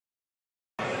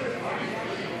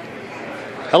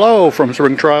Hello from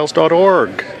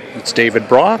SpringTrials.org. It's David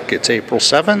Brock. It's April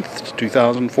 7th,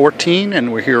 2014,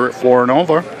 and we're here at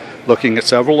Floranova looking at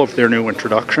several of their new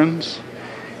introductions.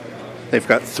 They've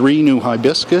got 3 new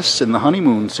Hibiscus in the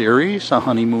Honeymoon series, a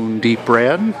Honeymoon Deep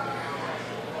Red,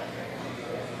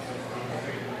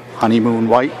 Honeymoon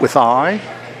White with Eye,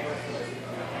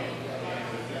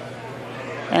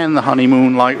 and the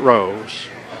Honeymoon Light Rose.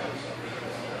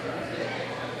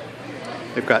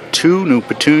 They've got 2 new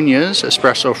Petunias,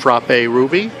 Espresso, Frappe,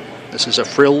 Ruby. This is a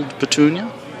frilled Petunia.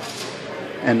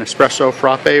 And Espresso,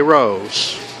 Frappe,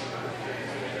 Rose.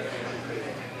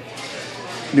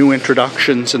 New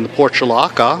introductions in the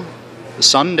Portulaca. The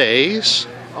Sundayz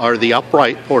are the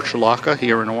upright Portulaca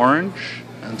here in orange,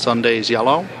 and Sundayz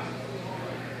yellow.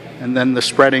 And then the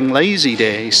spreading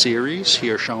LazyDayz series,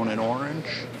 here shown in orange.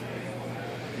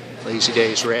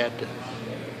 LazyDayz red,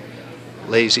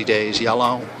 LazyDayz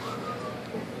yellow,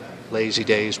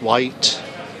 LazyDayz white,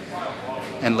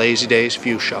 and LazyDayz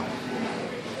fuchsia.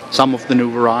 Some of the new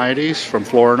varieties from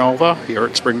Floranova here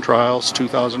at Spring Trials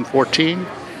 2014.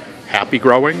 Happy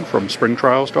growing from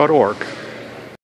SpringTrials.org.